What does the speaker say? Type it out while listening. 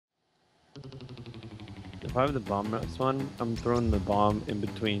If I have the bomb next one, I'm throwing the bomb in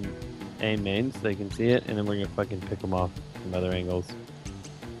between A and main so they can see it, and then we're gonna fucking pick them off from other angles.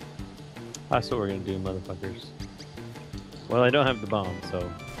 That's what we're gonna do, motherfuckers. Well, I don't have the bomb, so...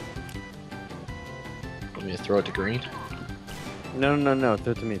 Want me to throw it to green? No,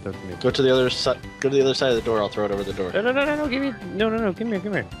 throw it to me, throw it to me. Go to the other side. Go to the other side of the door. I'll throw it over the door. No, give me... No, come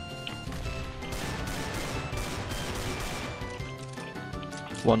here.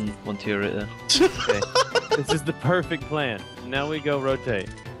 One tier right there. Okay. This is the perfect plan. Now we go rotate.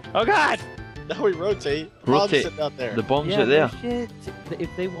 Oh god! Now we rotate. Rotate. Bomb's sitting out there. The bomb's Yeah, right there. no shit. If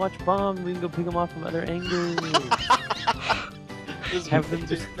they watch bomb, we can go pick them off from other angles. Have them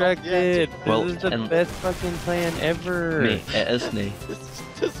distracted. Well, This is the best fucking plan ever. Mate, it is me.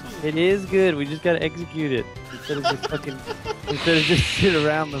 This It is good. We just gotta execute it instead of just fucking sit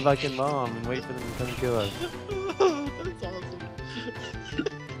around the fucking bomb and wait for them to come kill us. That's awesome.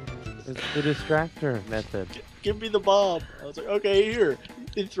 It's the distractor method. Give me the bomb. I was like, okay, here.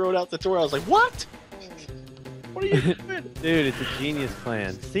 They throw it out the door. I was like, what? What are you doing? Dude, it's a genius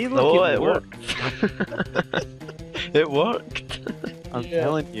plan. See, look, Oh, it it worked. It worked. I'm Yeah,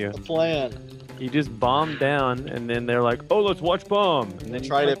 telling you. The plan. You just bomb down, and then they're like, "Oh, let's watch bomb." And then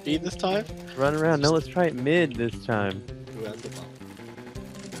Try you it at B this time? run around. No, let's try it mid this time. Who has the bomb?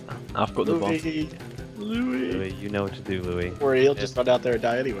 I've got the bomb. Louis, you know what to do, Louis. Or he'll just run out there and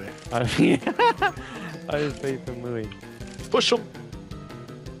die anyway. I just faith in Louis. Push him.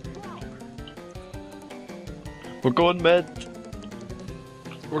 We're going mid.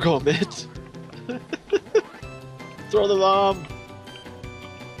 We're going mid. Throw the bomb.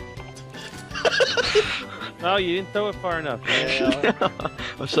 No, you didn't throw it far enough. Yeah.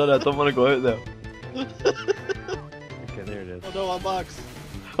 I'm sorry, I don't want to go out there. Okay, there it is. Oh no, I'm box.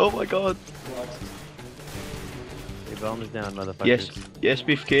 Oh my god. The bomb is down, motherfuckers. Yes,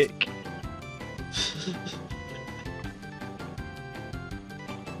 beefcake.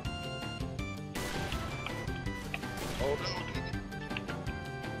 Oh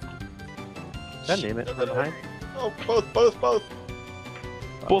God damn it, from behind. no. Oh, both.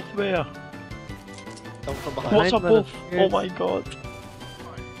 Both there. Come from behind. What's up, both? motherfuckers. Oh my god.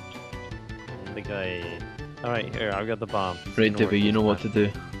 The guy. Alright, here, I've got the bomb. It's Right, gonna work Divvy, you this know what time. to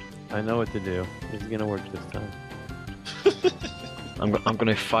do. I know what to do. It's gonna work this time. I'm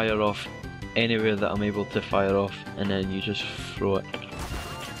gonna fire off anywhere that I'm able to fire off, and then you just throw it.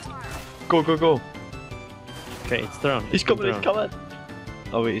 Go, go, go! Okay, it's thrown. He's been coming, he's thrown. coming!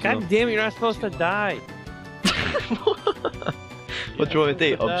 Oh wait, he's God not. damn it, you're not supposed to die! What do you want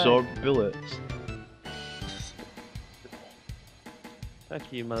me to do? supposed to die. Absorb bullets? Fuck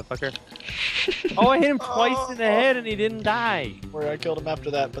you, motherfucker. Oh, I hit him twice in the head and he didn't die! Where I killed him after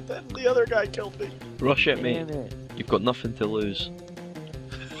that, but then the other guy killed me. Rush it, mate. Damn it. You've got nothing to lose.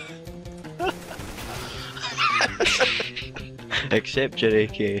 Except your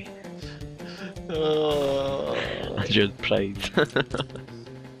AK and your pride.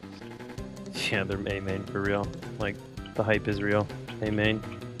 Yeah, they're A main for real. Like, the hype is real. A main.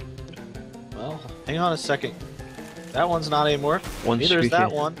 Well, hang on a second. That one's not anymore. One Neither is that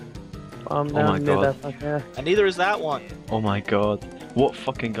squeaky. one. Bomb Oh my down, God. motherfucker. And neither is that one. Oh my god. What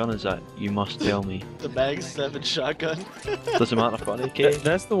fucking gun is that? You must tell me. The Mag 7 shotgun. Doesn't matter if I've got an AK.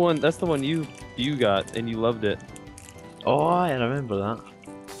 That's the one you got and you loved it. Oh, I remember that.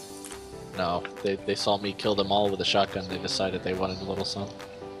 No, they saw me kill them all with a shotgun. They decided they wanted a little something.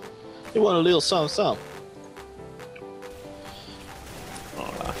 They want a little something.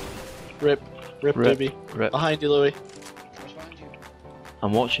 Rip, baby. Rip. Behind you, Louis.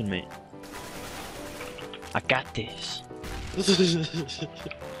 I'm watching, mate. I got this.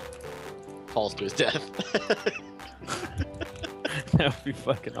 Falls to his death. That would be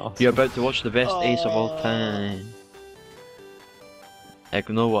fucking awesome. You're about to watch the best ace of all time.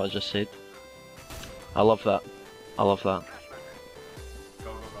 Ignore what I just said. I love that. I love that.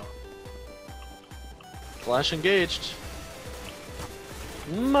 Flash engaged.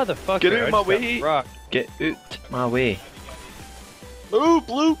 Motherfucker. Get out I of my just got way. rocked. Get out my way. Ooh,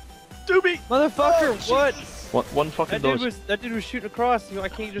 blue. Doobie. Motherfucker, Oh, what? One fucking dose. That dude was shooting across. I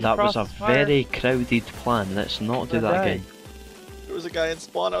can't just That cross was a the fire. very crowded plan. Let's not do I that died. again. There was a guy in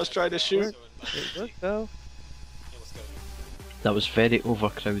spawn I was trying to shoot. It worked though. That was very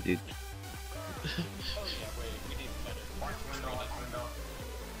overcrowded.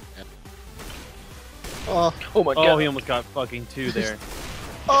 Oh, Oh my Oh, he almost got fucking two there.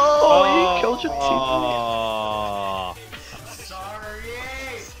 Oh, you killed your teammate. Oh.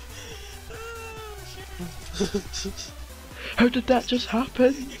 How did that just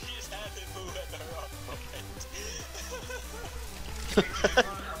happen?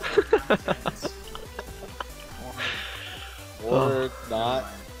 Or not.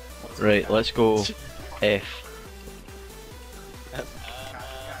 Right, let's go F.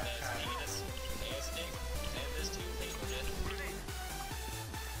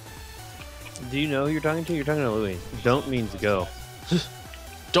 Do you know who you're talking to? You're talking to Louis. Don't means go.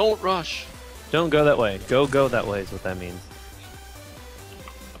 Don't rush. Don't go that way. Go that way is what that means.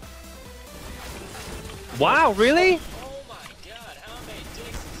 Wow, really? Oh my god, how many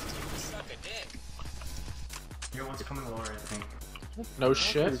dicks does this dude suck a dick? Yo, one's coming lower, I think. No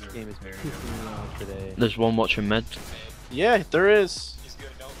shit. This game is pissing me off today. There's one watching mid. Yeah, there is. He's good,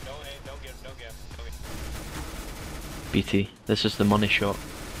 don't get him. BT, this is the money shot.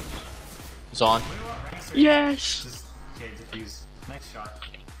 It's on. Yes! Just, okay, defuse. Nice shot.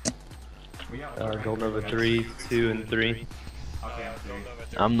 We got Gold Nova 3, 2, and 3. Okay, I'm 3.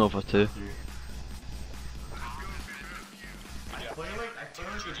 I'm Nova 2.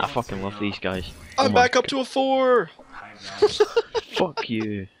 I fucking love these guys. I'm back up to a 4. Fuck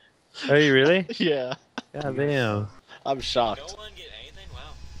you. Are you really? Yeah. God damn. I'm No shocked. one get anything?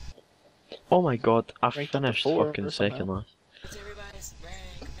 Wow. Oh my god, I Ranked up to finished 4 fucking or second something. last. What's everybody's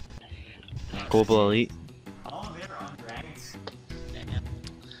rank? Global Elite. Oh, they're unranked. Damn.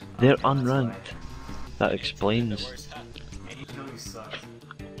 They're unranked. That explains.